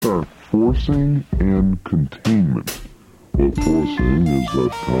are forcing and containment. Well, forcing is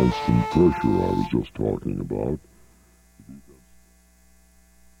that constant pressure I was just talking about.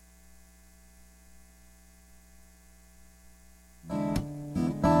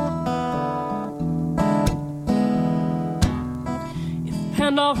 If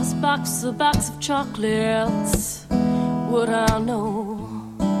Pandora's box is a box of chocolates, would I know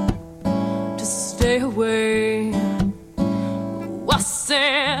to stay away? I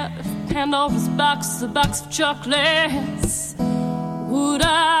said, if Pandora's box is a box of chocolates, would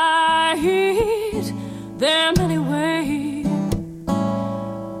I eat them anyway?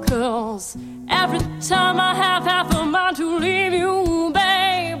 'Cause every time I have half a mind to leave you,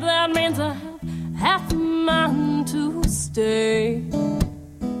 babe, that means I have half a mind to stay.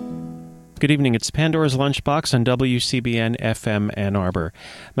 Good evening, it's Pandora's Lunchbox on WCBN FM Ann Arbor.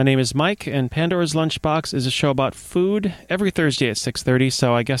 My name is Mike, and Pandora's Lunchbox is a show about food every Thursday at 6:30,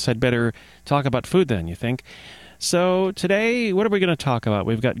 so I guess I'd better talk about food then, you think? So today, what are we going to talk about?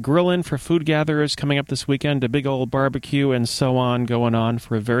 We've got Grillin' for food gatherers coming up this weekend, a big old barbecue and so on going on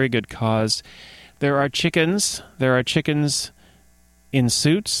for a very good cause. There are chickens in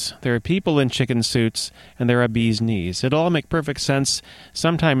suits, there are people in chicken suits, and there are bees' knees. It'll all make perfect sense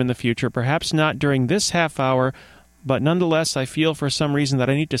sometime in the future, perhaps not during this half hour, but nonetheless, I feel for some reason that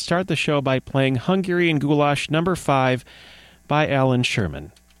I need to start the show by playing Hungarian Goulash No. 5 by Alan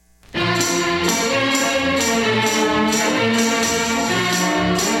Sherman.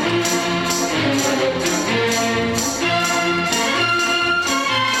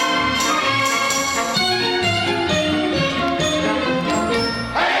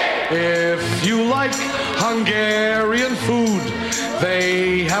 If you like Hungarian food,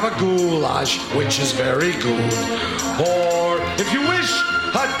 they have a goulash, which is very good. Or if you wish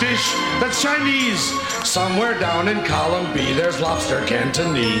a dish that's Chinese, somewhere down in column B, there's lobster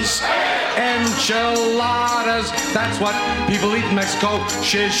Cantonese. Enchiladas, that's what people eat in Mexico.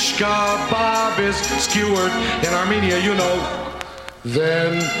 Shish kebab is skewered in Armenia, you know.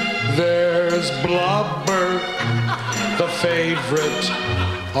 Then there's blubber, the favorite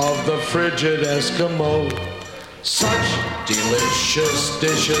of the frigid Eskimo. Such delicious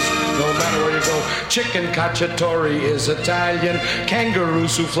dishes, no matter where you go. Chicken cacciatore is Italian. Kangaroo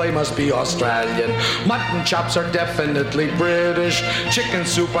souffle must be Australian. Mutton chops are definitely British. Chicken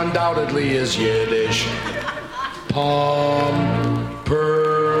soup undoubtedly is Yiddish. Pumpernickel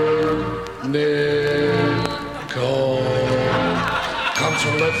comes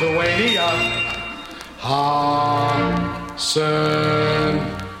from Lithuania. Hasenpfeffer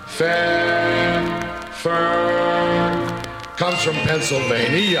comes from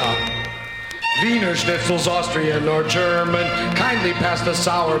Pennsylvania. Wiener Schnitzel's Austrian or German. Kindly pass the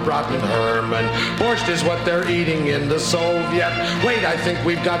sauerbraten Herman. Borscht is what they're eating in the Soviet. Wait, I think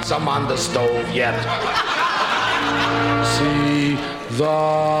we've got some on the stove yet. See the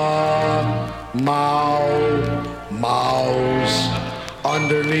mouse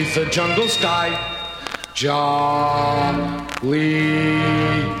underneath the jungle sky. Jolly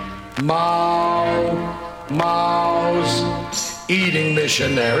mouse eating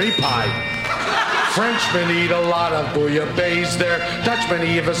missionary pie. Frenchmen eat a lot of bouillabaisse there. Dutchmen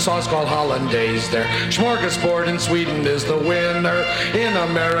eat a sauce called hollandaise there. Smorgasbord in Sweden is the winner. In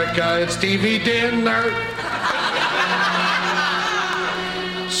America, it's TV dinner.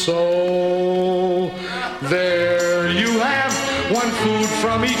 So there you have one food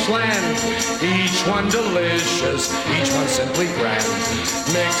from each land, each one delicious, each one simply grand.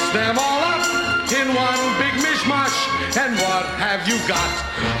 Mix them all up in one big mishmash, and what have you got?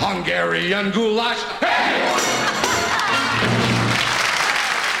 Hungarian goulash. Hey!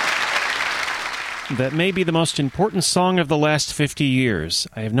 That may be the most important song of the last 50 years.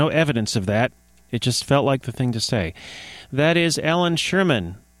 I have no evidence of that. It just felt like the thing to say. That is Alan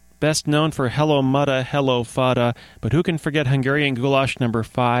Sherman, best known for Hello Mutta, Hello Fada, but who can forget Hungarian Goulash No.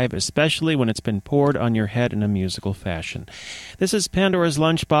 5, especially when it's been poured on your head in a musical fashion. This is Pandora's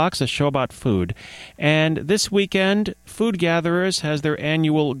Lunchbox, a show about food. And this weekend, Food Gatherers has their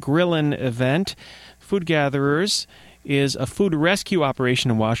annual Grillin' event. Food Gatherers is a food rescue operation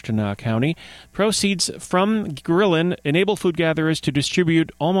in Washtenaw County. Proceeds from Grillin' enable food gatherers to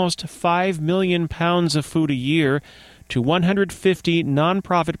distribute almost 5 million pounds of food a year to 150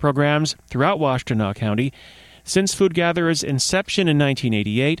 nonprofit programs throughout Washtenaw County. Since Food Gatherers' inception in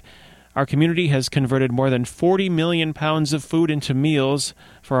 1988, our community has converted more than 40 million pounds of food into meals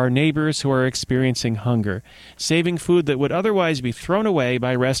for our neighbors who are experiencing hunger, saving food that would otherwise be thrown away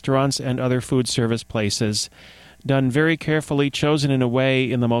by restaurants and other food service places. Done very carefully, chosen in a way,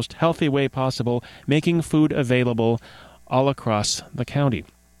 in the most healthy way possible, making food available all across the county.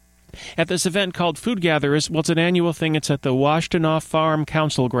 At this event called Food Gatherers, well, it's an annual thing. It's at the Washtenaw Farm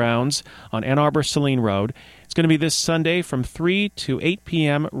Council grounds on Ann Arbor-Saline Road. It's going to be this Sunday from 3 to 8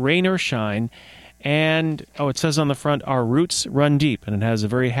 p.m., rain or shine. And, it says on the front, our roots run deep, and it has a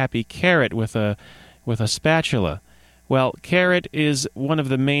very happy carrot with a spatula. Well, carrot is one of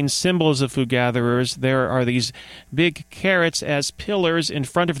the main symbols of Food Gatherers. There are these big carrots as pillars in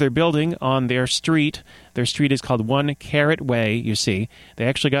front of their building on their street. Their street is called One Carrot Way, you see. They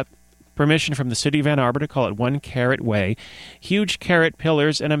actually got permission from the city of Ann Arbor to call it One Carrot Way. Huge carrot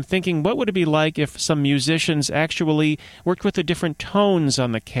pillars, and I'm thinking, what would it be like if some musicians actually worked with the different tones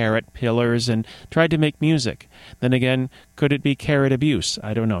on the carrot pillars and tried to make music? Then again, could it be carrot abuse?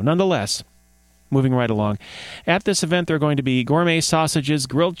 I don't know. Nonetheless, moving right along. At this event, there are going to be gourmet sausages,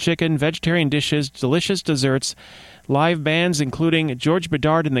 grilled chicken, vegetarian dishes, delicious desserts, live bands including George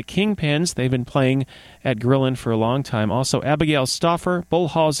Bedard and the Kingpins. They've been playing at Grillin' for a long time. Also, Abigail Stauffer, Bull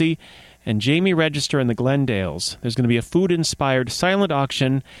Halsey, and Jamie Register and the Glendales. There's going to be a food-inspired silent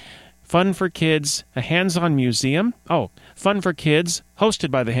auction, fun for kids, a hands-on museum. Fun for kids, hosted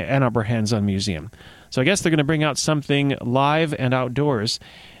by the Ann Arbor Hands-On Museum. So I guess they're going to bring out something live and outdoors,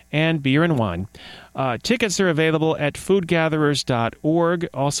 and beer and wine. Tickets are available at foodgatherers.org.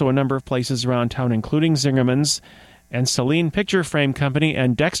 Also a number of places around town, including Zingerman's and Celine Picture Frame Company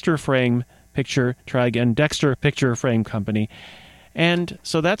and Dexter Picture Frame Company. And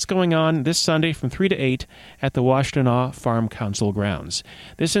so that's going on this Sunday from 3 to 8 at the Washtenaw Farm Council grounds.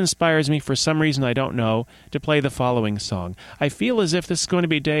 This inspires me, for some reason I don't know, to play the following song. I feel as if this is going to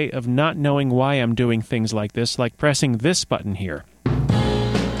be a day of not knowing why I'm doing things like this, like pressing this button here.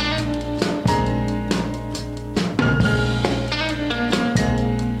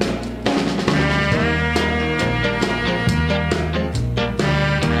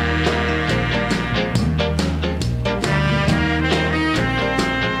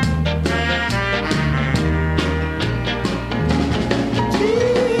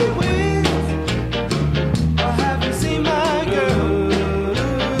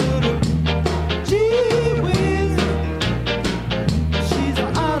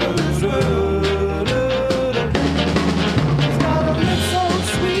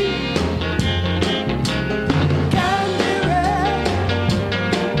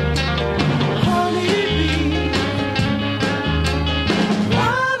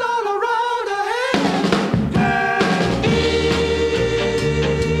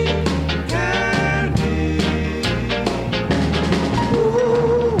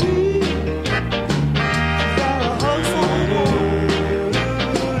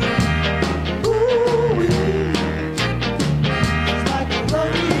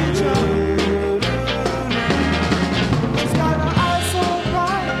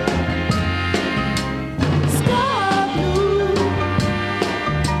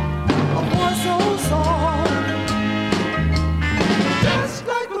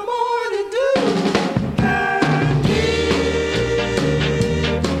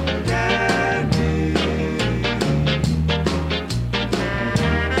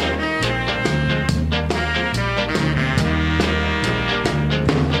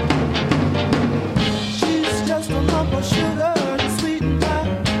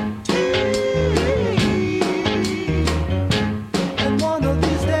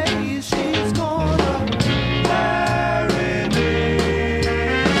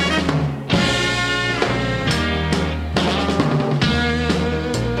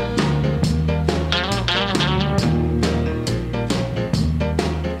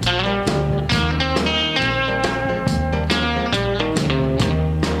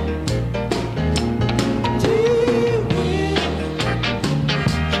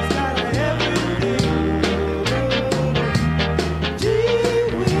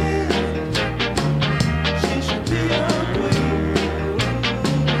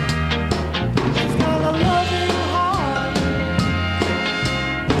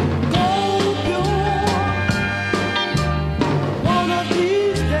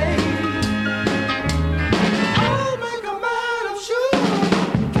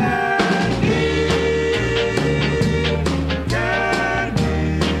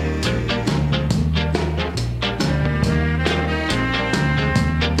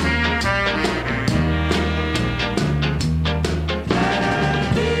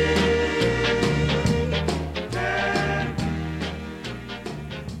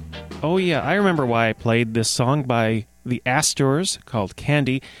 Oh, yeah, I remember why I played this song by the Astors called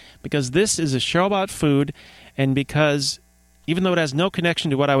Candy, because this is a show about food, and because even though it has no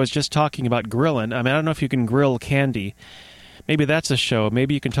connection to what I was just talking about grilling, I don't know if you can grill candy. Maybe that's a show.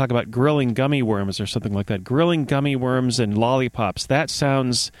 Maybe you can talk about grilling gummy worms or something like that. Grilling gummy worms and lollipops. That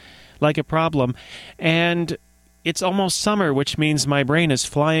sounds like a problem. And it's almost summer, which means my brain is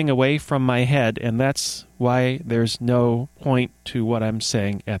flying away from my head, and that's why there's no point to what I'm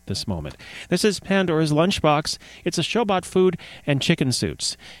saying at this moment. This is Pandora's Lunchbox. It's a show about food and chicken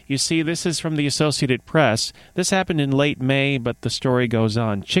suits. You see, this is from the Associated Press. This happened in late May, but the story goes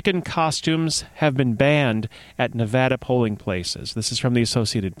on. Chicken costumes have been banned at Nevada polling places. This is from the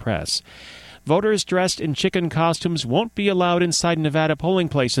Associated Press. Voters dressed in chicken costumes won't be allowed inside Nevada polling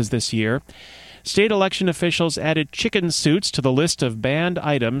places this year. State election officials added chicken suits to the list of banned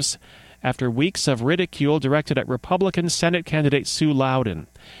items after weeks of ridicule directed at Republican Senate candidate Sue Loudon.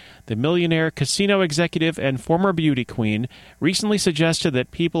 The millionaire casino executive and former beauty queen recently suggested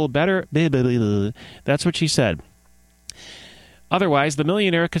that people better... That's what she said. Otherwise, the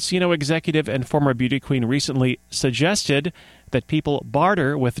millionaire casino executive and former beauty queen recently suggested that people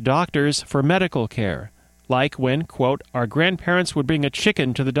barter with doctors for medical care, like when, quote, our grandparents would bring a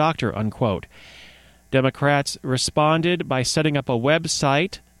chicken to the doctor, unquote. Democrats responded by setting up a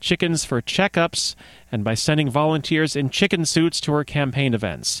website, Chickens for Checkups, and by sending volunteers in chicken suits to her campaign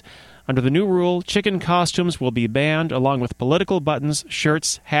events. Under the new rule, chicken costumes will be banned along with political buttons,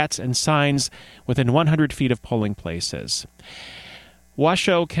 shirts, hats, and signs within 100 feet of polling places.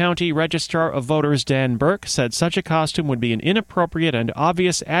 Washoe County Registrar of Voters Dan Burke said such a costume would be an inappropriate and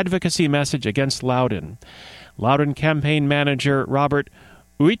obvious advocacy message against Loudon. Loudon campaign manager Robert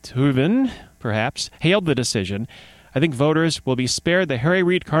Uithoeven, perhaps, hailed the decision. I think voters will be spared the Harry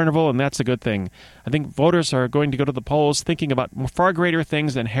Reid Carnival, and that's a good thing. I think voters are going to go to the polls thinking about far greater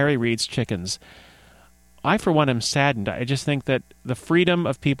things than Harry Reid's chickens. I, for one, am saddened. I just think that the freedom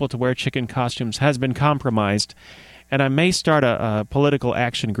of people to wear chicken costumes has been compromised, and I may start a political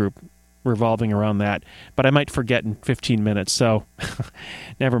action group revolving around that, but I might forget in 15 minutes, so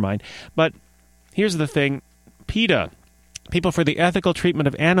never mind. But here's the thing. PETA, People for the Ethical Treatment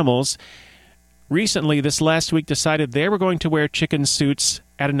of Animals, recently, this last week, decided they were going to wear chicken suits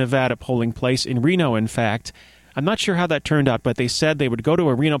at a Nevada polling place, in Reno, in fact. I'm not sure how that turned out, but they said they would go to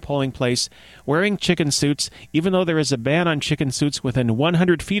a Reno polling place wearing chicken suits, even though there is a ban on chicken suits within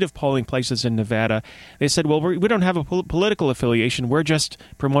 100 feet of polling places in Nevada. They said, well, we don't have a political affiliation. We're just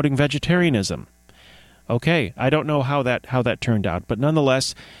promoting vegetarianism. Okay, I don't know how that turned out, but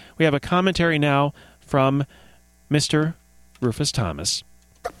nonetheless, we have a commentary now from Mr. Rufus Thomas.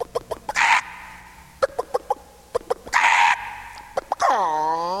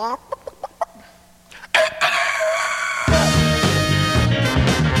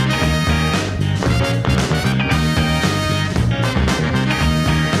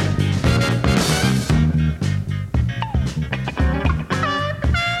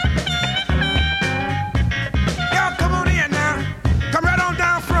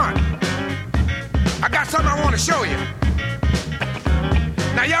 Show you.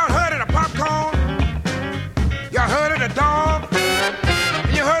 Now y'all heard of the popcorn, y'all heard of the dog,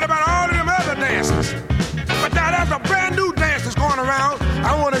 and you heard about all of them other dances. But now there's a brand new dance that's going around.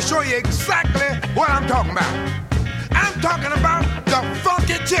 I want to show you exactly what I'm talking about. I'm talking about the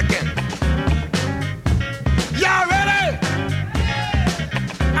funky chicken. Y'all ready?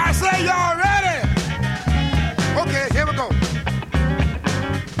 I say y'all ready. Okay, here we go.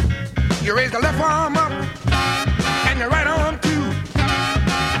 You raise the left arm up and the right arm too.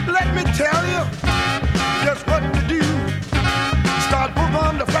 Let me tell you just what to do. Start both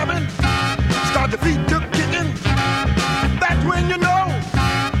arms to flapping, start the feet to kicking. That's when you know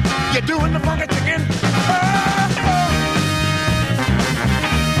you're doing the funky chicken.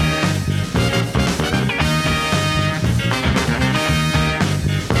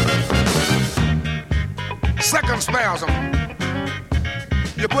 Second spasm.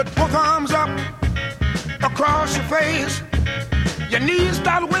 You put both arms up across your face. Your knees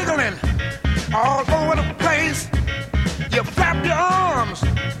start wiggling all over the place. You flap your arms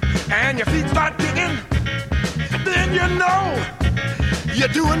and your feet start kicking. Then you know you're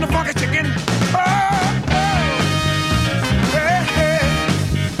doing the funky chicken. Oh, oh, hey, hey.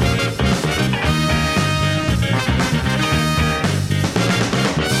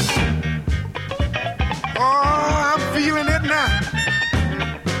 Oh, I'm feeling it now.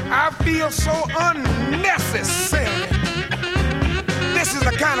 I feel so unnecessary. This is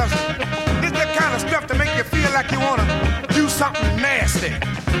the kind of stuff to make you feel like you want to do something nasty,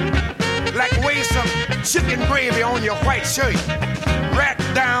 like weigh some chicken gravy on your white shirt, right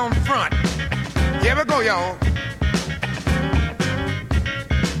down front. Here we go, y'all.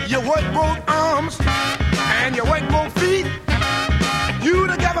 You work both arms and you work both feet. You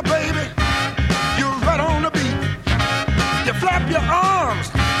together, baby. You right on the beat. You flap your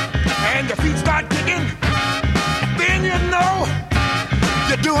arms and your feet start kicking, then you know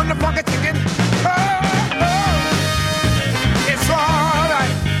you're doing the funky chicken. Oh, it's all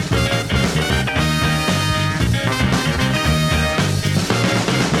right.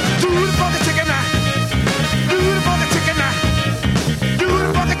 Do the funky chicken now. Do the funky chicken now. Do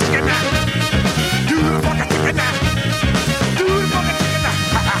the funky chicken now. Do the funky chicken now. Do the funky chicken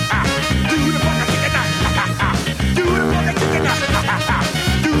now. Ha ha ha. Do the funky chicken now. Ha ha ha. Do the funky chicken now. Ha ha ha.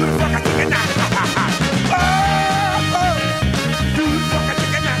 Do the funky chicken now. Ha ha ha. Oh, oh. Do the funky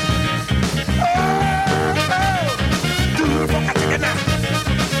chicken now. Oh, oh. Do the funky chicken now.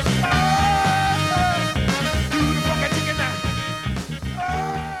 Oh, oh. Do the funky chicken now.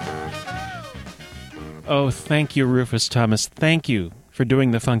 Oh, thank you, Rufus Thomas. Thank you for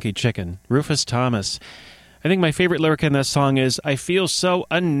doing the funky chicken. Rufus Thomas. I think my favorite lyric in that song is, I feel so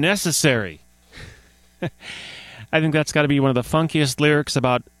unnecessary. I think that's got to be one of the funkiest lyrics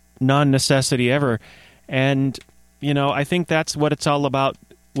about non-necessity ever. And, you know, I think that's what it's all about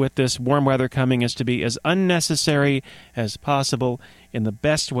with this warm weather coming, is to be as unnecessary as possible in the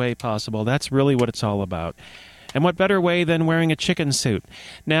best way possible. That's really what it's all about. And what better way than wearing a chicken suit?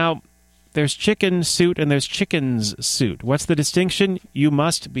 Now, there's chicken suit and there's chicken's suit. What's the distinction? You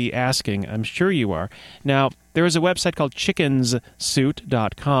must be asking. I'm sure you are. Now, there is a website called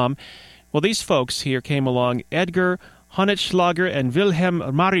chickenssuit.com. Well, these folks here came along, Edgar Honigschlager and Wilhelm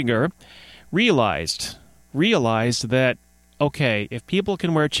Maringer, realized that, okay, if people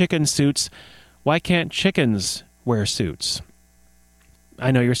can wear chicken suits, why can't chickens wear suits?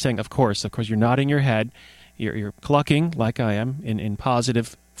 I know you're saying, of course, you're nodding your head. You're clucking, like I am, in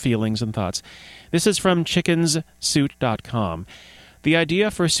positive feelings and thoughts. This is from chickenssuit.com. The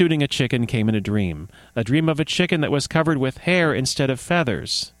idea for suiting a chicken came in a dream of a chicken that was covered with hair instead of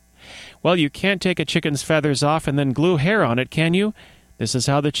feathers. Well, you can't take a chicken's feathers off and then glue hair on it, can you? This is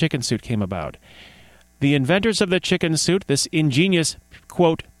how the chicken suit came about. The inventors of the chicken suit, this ingenious,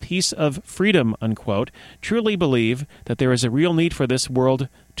 quote, piece of freedom, unquote, truly believe that there is a real need for this world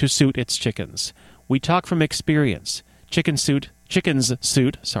to suit its chickens. We talk from experience. Chicken's suit,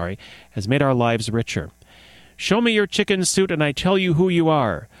 has made our lives richer. Show me your chicken suit and I tell you who you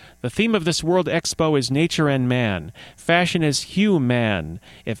are. The theme of this World Expo is nature and man. Fashion is human.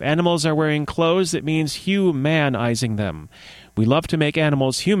 If animals are wearing clothes, it means humanizing them. We love to make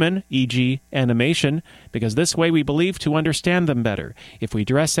animals human, e.g. animation, because this way we believe to understand them better. If we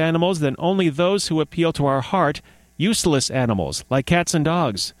dress animals, then only those who appeal to our heart, useless animals, like cats and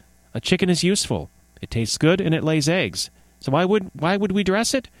dogs. A chicken is useful. It tastes good and it lays eggs. So why would we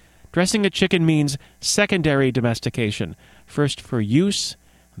dress it? Dressing a chicken means secondary domestication. First for use,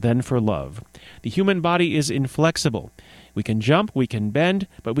 then for love. The human body is inflexible. We can jump, we can bend,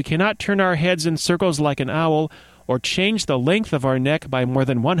 but we cannot turn our heads in circles like an owl or change the length of our neck by more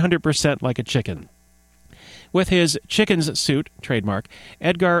than 100% like a chicken. With his chicken's suit, trademark,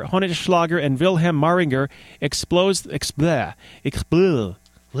 Edgar Honigschlager and Wilhelm Maringer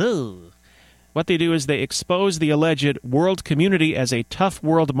What they do is they expose the alleged world community as a tough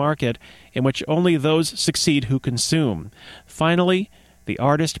world market in which only those succeed who consume. Finally, the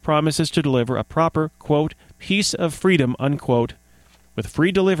artist promises to deliver a proper, quote, piece of freedom, unquote, with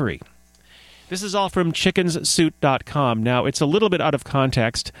free delivery. This is all from chickenssuit.com. Now, it's a little bit out of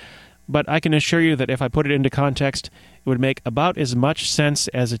context, but I can assure you that if I put it into context, it would make about as much sense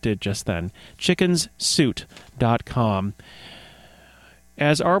as it did just then. chickenssuit.com.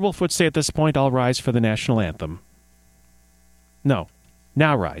 As Arwolf would say at this point, I'll rise for the national anthem. No.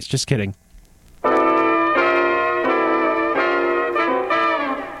 Now rise. Just kidding.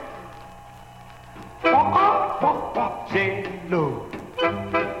 J-Lo,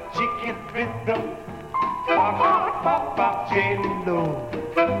 chicken rhythm. J-Lo,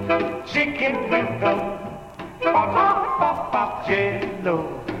 chicken rhythm. J-Lo,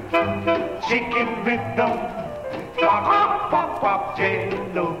 chicken rhythm.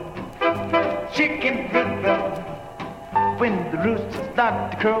 J-Lo, chicken rhythm. When the rooster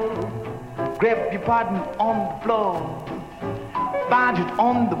starts to crow, grab your partner on the floor. Find it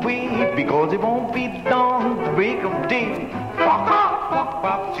on the way, because it won't be long to break of day.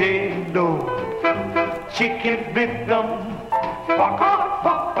 J-Lo, chicken rhythm.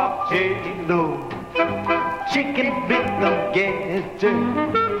 J-Lo, chicken rhythm, yes,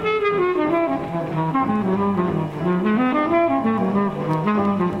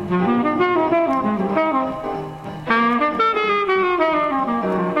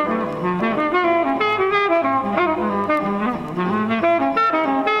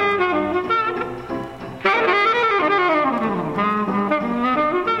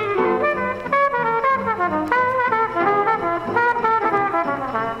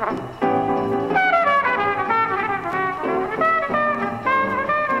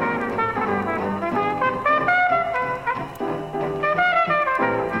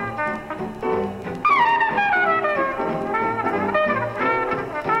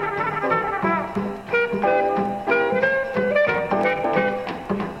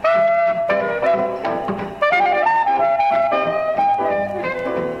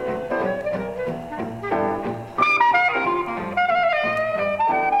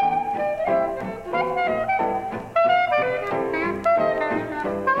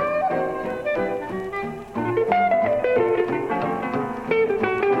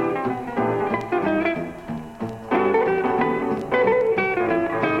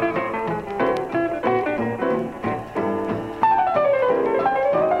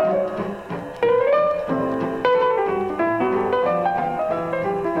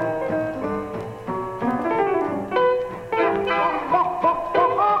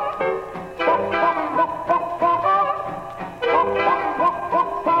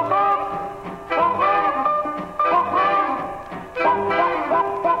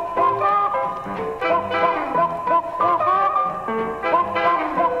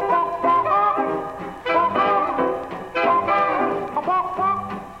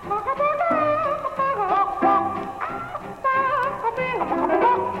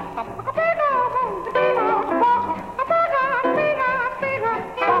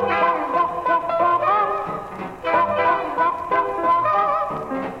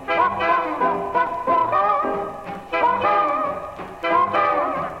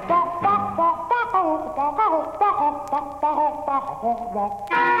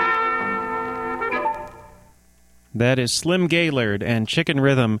 That is Slim Gaylord, and Chicken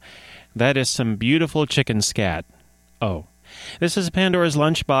Rhythm. That is some beautiful chicken scat. Oh. This is Pandora's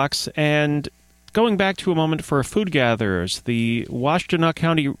Lunchbox, and going back to a moment for food gatherers, the Washtenaw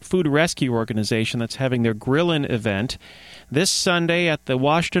County Food Rescue Organization that's having their Grillin' event this Sunday at the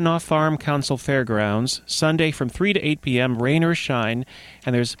Washtenaw Farm Council Fairgrounds, Sunday from 3 to 8 p.m., rain or shine,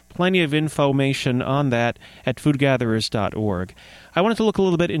 and there's plenty of information on that at foodgatherers.org. I wanted to look a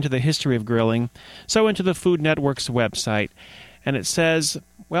little bit into the history of grilling, so into the Food Network's website, and it says,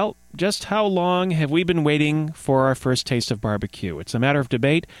 well, just how long have we been waiting for our first taste of barbecue? It's a matter of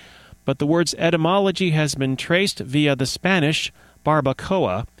debate, but the word's etymology has been traced via the Spanish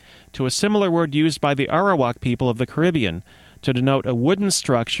barbacoa to a similar word used by the Arawak people of the Caribbean to denote a wooden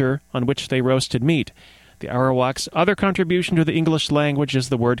structure on which they roasted meat. The Arawak's other contribution to the English language is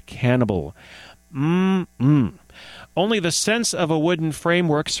the word cannibal. Only the sense of a wooden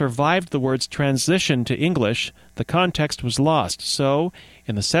framework survived the word's transition to English. The context was lost. So,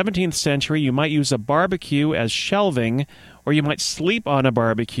 in the 17th century, you might use a barbecue as shelving, or you might sleep on a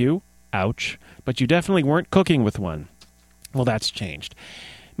barbecue. Ouch. But you definitely weren't cooking with one. Well, that's changed.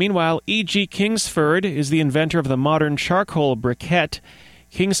 Meanwhile, E.G. Kingsford is the inventor of the modern charcoal briquette.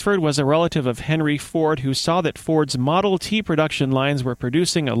 Kingsford was a relative of Henry Ford who saw that Ford's Model T production lines were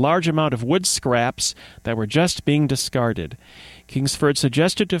producing a large amount of wood scraps that were just being discarded. Kingsford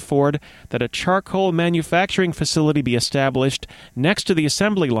suggested to Ford that a charcoal manufacturing facility be established next to the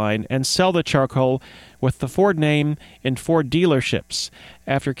assembly line and sell the charcoal with the Ford name in Ford dealerships.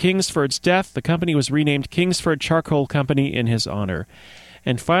 After Kingsford's death, the company was renamed Kingsford Charcoal Company in his honor.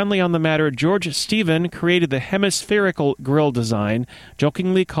 And finally on the matter, George Stephen created the hemispherical grill design,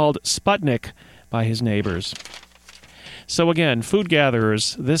 jokingly called Sputnik by his neighbors. So again, food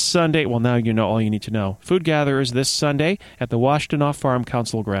gatherers this Sunday, well now you know all you need to know. Food gatherers this Sunday at the Washtenaw Farm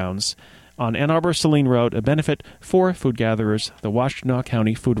Council grounds on Ann Arbor Saline Road, a benefit for food gatherers, the Washtenaw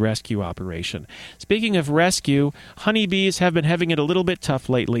County Food Rescue Operation. Speaking of rescue, honeybees have been having it a little bit tough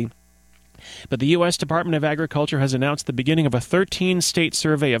lately. But the U.S. Department of Agriculture has announced the beginning of a 13-state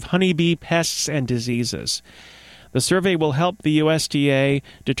survey of honeybee pests and diseases. The survey will help the USDA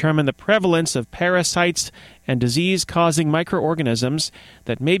determine the prevalence of parasites and disease-causing microorganisms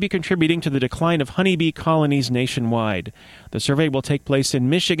that may be contributing to the decline of honeybee colonies nationwide. The survey will take place in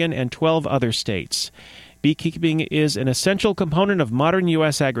Michigan and 12 other states. Beekeeping is an essential component of modern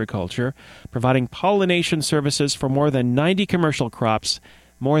U.S. agriculture, providing pollination services for more than 90 commercial crops.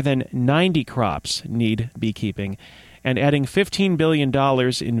 More than 90 crops need beekeeping, and adding $15 billion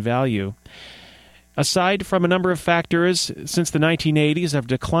in value. Aside from a number of factors since the 1980s of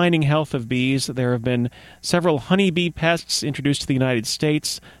declining health of bees, there have been several honeybee pests introduced to the United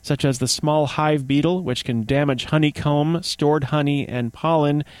States, such as the small hive beetle, which can damage honeycomb, stored honey, and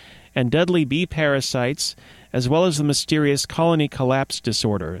pollen, and deadly bee parasites, as well as the mysterious colony collapse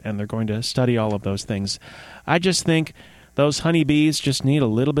disorder, and they're going to study all of those things. I just think those honeybees just need a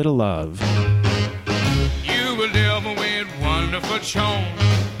little bit of love. You will never win wonderful charm,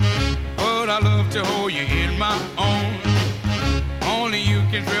 but I love to hold you in my arms. Only you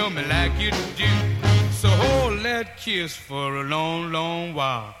can thrill me like you do. So hold that kiss for a long, long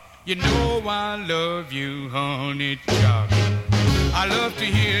while. You know I love you, honey child. I love to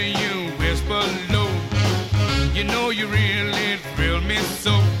hear you whisper low. You know you really thrill me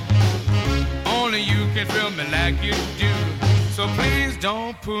so. Only you can thrill me like you do. So please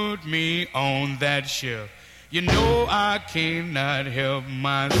don't put me on that shelf. You know I cannot help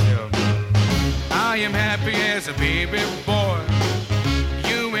myself. I am happy as a baby boy.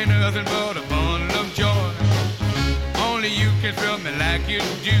 You ain't nothing but a bundle of joy. Only you can thrill me like you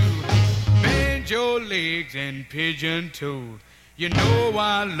do. Bend your legs and pigeon toes. You know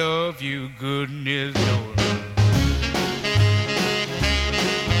I love you, goodness knows.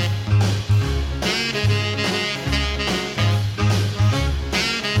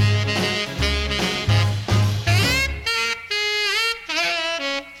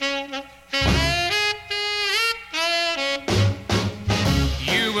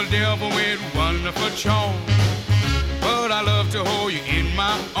 Devil with wonderful charm, but I love to hold you in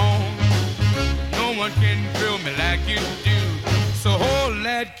my arms. No one can thrill me like you do. So hold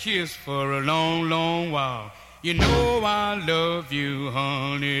that kiss for a long, long while. You know I love you,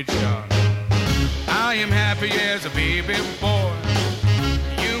 honey child. I am happy as a baby boy.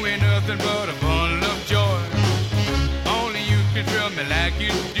 You ain't nothing but a bundle of joy. Only you can thrill me like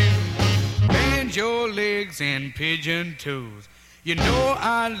you do. Bend your legs and pigeon toes. You know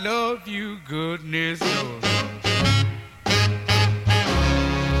I love you, goodness knows.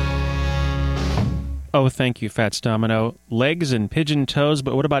 Oh, thank you, Fats Domino. Legs and pigeon toes,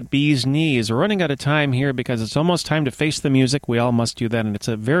 but what about bee's knees? We're running out of time here because it's almost time to face the music. We all must do that, and it's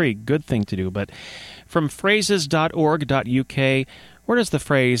a very good thing to do. But from phrases.org.uk, where does the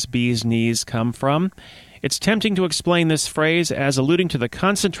phrase bee's knees come from? It's tempting to explain this phrase as alluding to the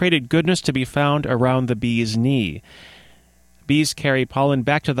concentrated goodness to be found around the bee's knee. Bees carry pollen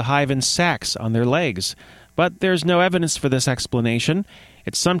back to the hive in sacs on their legs, but there's no evidence for this explanation.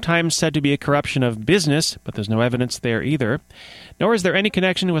 It's sometimes said to be a corruption of business, but there's no evidence there either. Nor is there any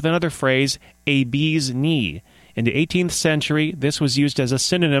connection with another phrase, a bee's knee. In the 18th century, this was used as a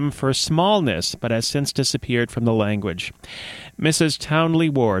synonym for smallness, but has since disappeared from the language. Mrs. Townley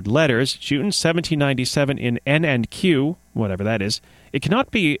Ward, letters, June 1797 in N&Q, whatever that is. It cannot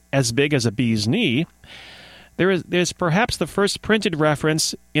be as big as a bee's knee. There's perhaps the first printed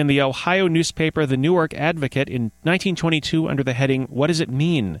reference in the Ohio newspaper The Newark Advocate in 1922 under the heading, What Does It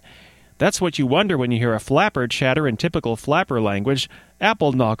Mean? That's what you wonder when you hear a flapper chatter in typical flapper language,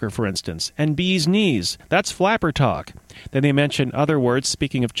 apple knocker, for instance, and bee's knees. That's flapper talk. Then they mention other words,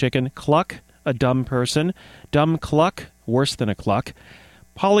 speaking of chicken, cluck, a dumb person, dumb cluck, worse than a cluck,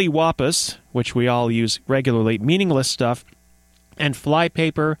 polywoppus, which we all use regularly, meaningless stuff, and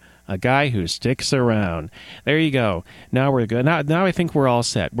flypaper, a guy who sticks around. There you go. Now we're good. Now I think we're all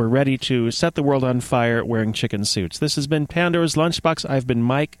set. We're ready to set the world on fire wearing chicken suits. This has been Pandora's Lunchbox. I've been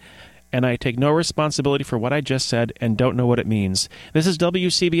Mike, and I take no responsibility for what I just said and don't know what it means. This is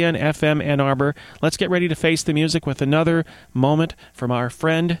WCBN FM Ann Arbor. Let's get ready to face the music with another moment from our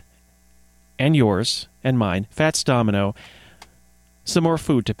friend and yours and mine, Fats Domino. Some more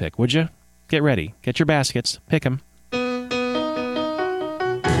food to pick, would you? Get ready. Get your baskets. Pick 'em.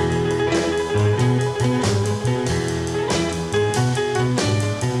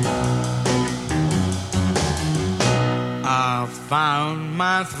 Found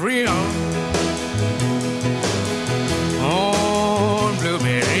my thrill on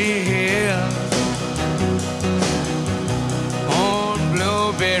Blueberry Hill, on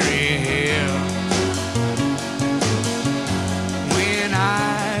Blueberry Hill. When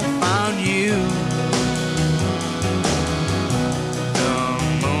I found you, the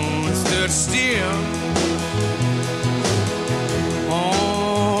moon stood still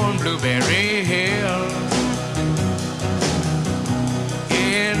on Blueberry Hill.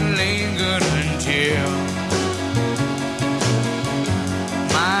 Until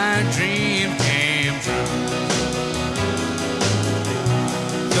my dream came true.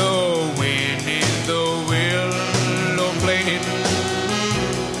 The wind in the willow played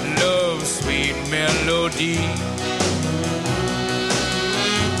love's sweet melody,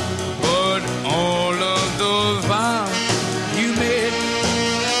 but all of those vows you made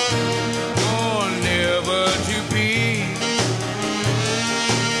were never to be.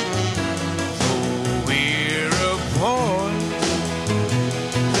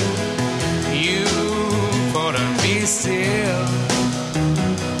 Still,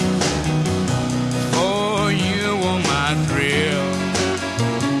 for you were my thrill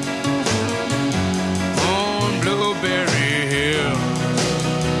on Blueberry Hill.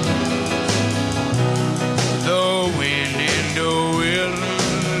 The wind in the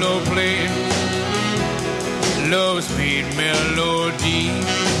willow played love's sweet melody,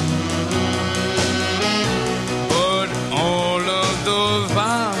 but all of those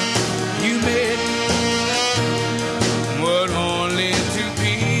vows you made only to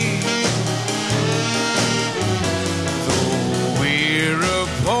be. Though we're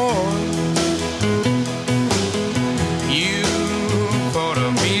apart, you thought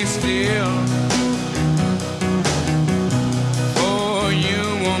of me still. For you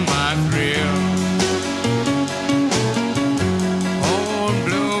were my thrill on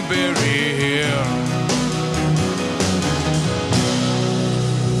Blueberry Hill.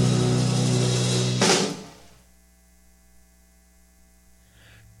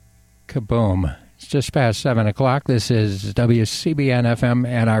 Kaboom. It's just past 7 o'clock. This is WCBN FM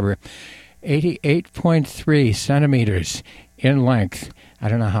Ann Arbor. 88.3 centimeters in length. I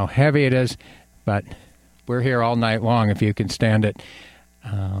don't know how heavy it is, but we're here all night long if you can stand it.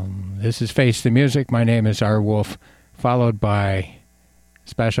 This is Face the Music. My name is R. Wolf, followed by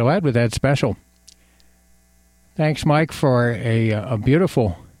Special Ed with Ed Special. Thanks, Mike, for a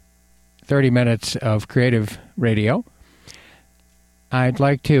beautiful 30 minutes of creative radio. I'd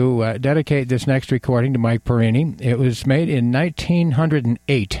like to dedicate this next recording to Mike Perini. It was made in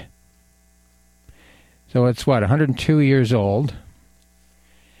 1908. So it's, 102 years old.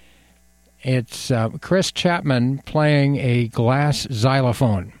 It's Chris Chapman playing a glass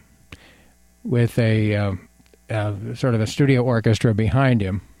xylophone with a sort of a studio orchestra behind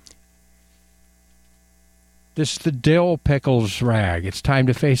him. This is the Dill Pickles Rag. It's time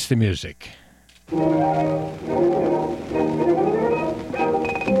to face the music. Thank